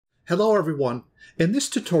Hello everyone. In this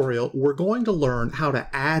tutorial, we're going to learn how to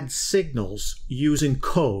add signals using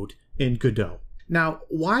code in Godot. Now,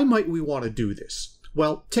 why might we want to do this?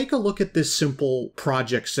 Well, take a look at this simple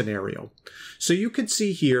project scenario. So you can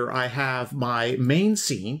see here I have my main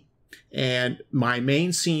scene, and my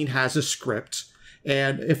main scene has a script.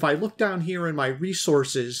 And if I look down here in my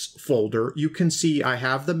resources folder, you can see I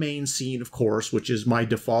have the main scene, of course, which is my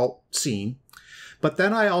default scene. But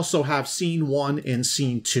then I also have scene 1 and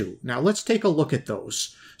scene 2. Now let's take a look at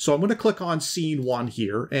those. So I'm going to click on scene 1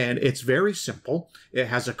 here, and it's very simple. It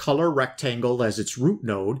has a color rectangle as its root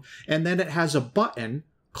node, and then it has a button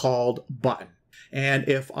called button. And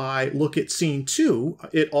if I look at scene 2,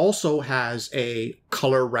 it also has a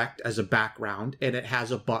color rect as a background, and it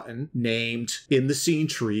has a button named in the scene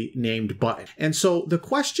tree named button. And so the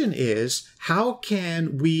question is, how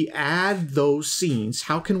can we add those scenes?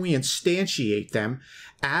 How can we instantiate them,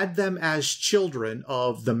 add them as children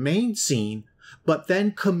of the main scene, but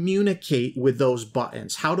then communicate with those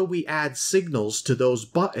buttons? How do we add signals to those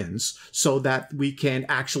buttons so that we can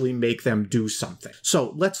actually make them do something?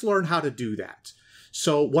 So let's learn how to do that.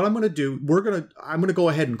 So what I'm going to do, I'm going to go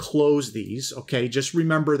ahead and close these, okay? Just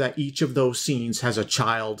remember that each of those scenes has a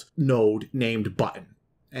child node named button.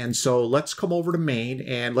 And so let's come over to main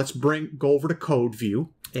and let's go over to code view.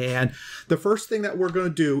 And the first thing that we're going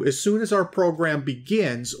to do, as soon as our program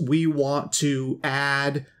begins, we want to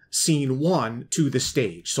add scene 1 to the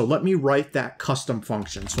stage. So let me write that custom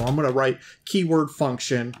function. So I'm going to write keyword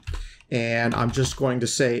function, and I'm just going to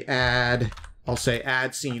say I'll say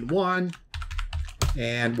add scene 1.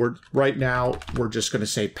 And right now we're just going to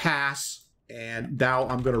say pass, and now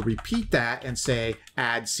I'm going to repeat that and say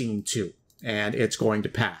add scene 2, and it's going to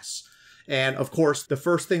pass. And of course, the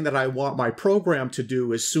first thing that I want my program to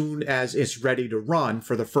do as soon as it's ready to run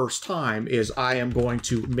for the first time is I am going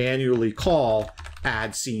to manually call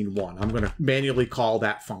add scene 1. I'm going to manually call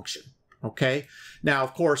that function. Okay. Now,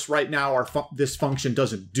 of course, right now this function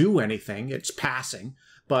doesn't do anything. It's passing.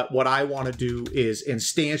 But what I want to do is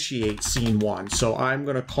instantiate scene 1. So I'm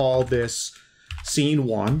going to call this scene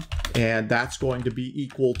 1, and that's going to be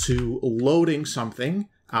equal to loading something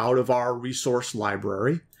out of our resource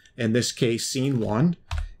library, in this case scene 1,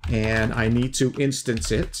 and I need to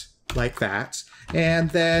instance it like that. And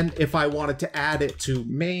then if I wanted to add it to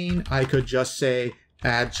main, I could just say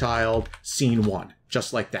add child scene 1,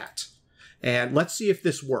 just like that. And let's see if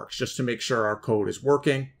this works, just to make sure our code is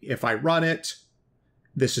working. If I run it,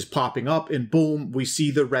 this is popping up, and boom, we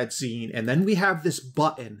see the red scene. And then we have this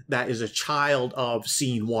button that is a child of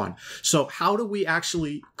scene 1. So how do we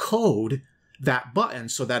actually code that button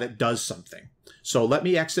so that it does something? So let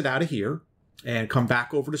me exit out of here and come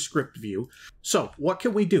back over to script view. So what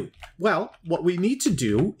can we do? Well, what we need to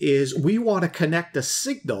do is we want to connect a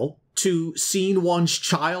signal to scene 1's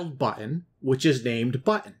child button, which is named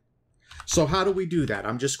button. So how do we do that?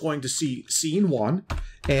 I'm just going to see scene 1,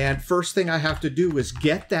 and first thing I have to do is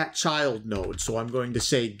get that child node. So I'm going to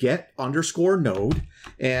say get _ node,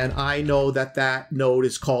 and I know that that node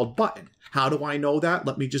is called button. How do I know that?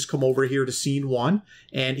 Let me just come over here to scene 1,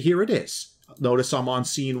 and here it is. Notice I'm on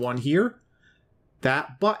scene 1 here.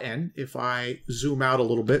 That button, if I zoom out a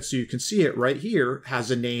little bit so you can see it right here,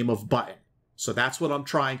 has a name of button. So that's what I'm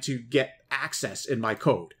trying to get access in my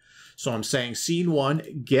code. So I'm saying scene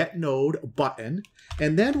 1, get node button.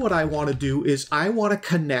 And then what I want to do is I want to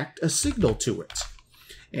connect a signal to it.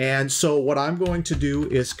 And so what I'm going to do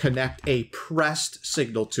is connect a pressed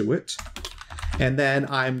signal to it. And then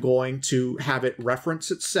I'm going to have it reference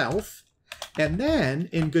itself. And then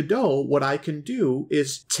in Godot, what I can do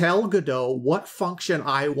is tell Godot what function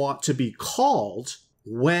I want to be called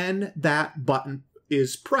when that button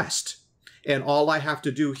is pressed. And all I have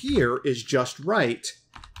to do here is just write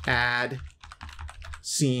add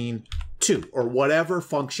scene 2, or whatever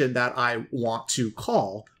function that I want to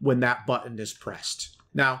call when that button is pressed.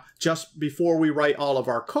 Now, just before we write all of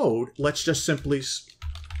our code, let's just simply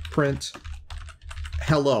print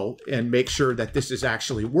hello and make sure that this is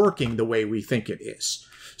actually working the way we think it is.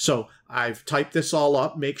 So I've typed this all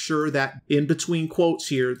up. Make sure that in between quotes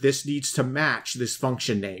here, this needs to match this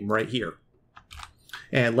function name right here.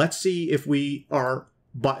 And let's see if our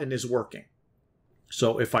button is working.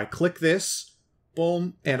 So if I click this,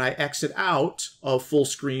 boom, and I exit out of full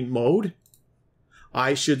screen mode,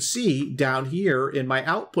 I should see down here in my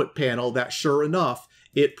output panel that sure enough,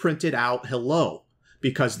 it printed out hello,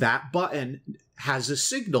 because that button has a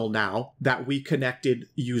signal now that we connected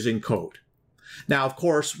using code. Now, of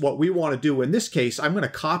course, what we want to do in this case, I'm going to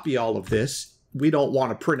copy all of this. We don't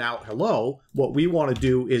want to print out hello. What we want to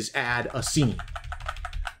do is add a scene.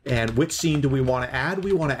 And which scene do we want to add?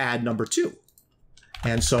 We want to add number 2.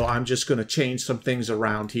 And so I'm just going to change some things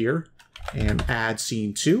around here and add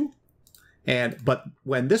scene 2. But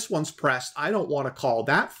when this one's pressed, I don't want to call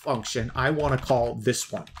that function. I want to call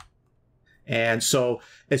this one. And so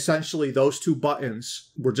essentially those two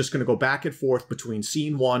buttons, we're just going to go back and forth between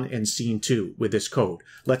scene 1 and scene 2 with this code.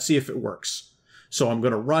 Let's see if it works. So I'm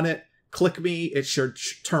going to run it. Click me. It should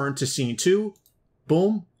turn to scene 2.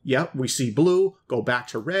 Boom. Yep, we see blue. Go back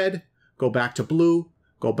to red. Go back to blue.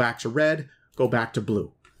 Go back to red. Go back to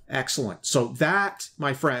blue. Excellent. So that,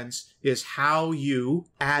 my friends, is how you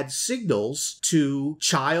add signals to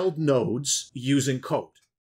child nodes using code.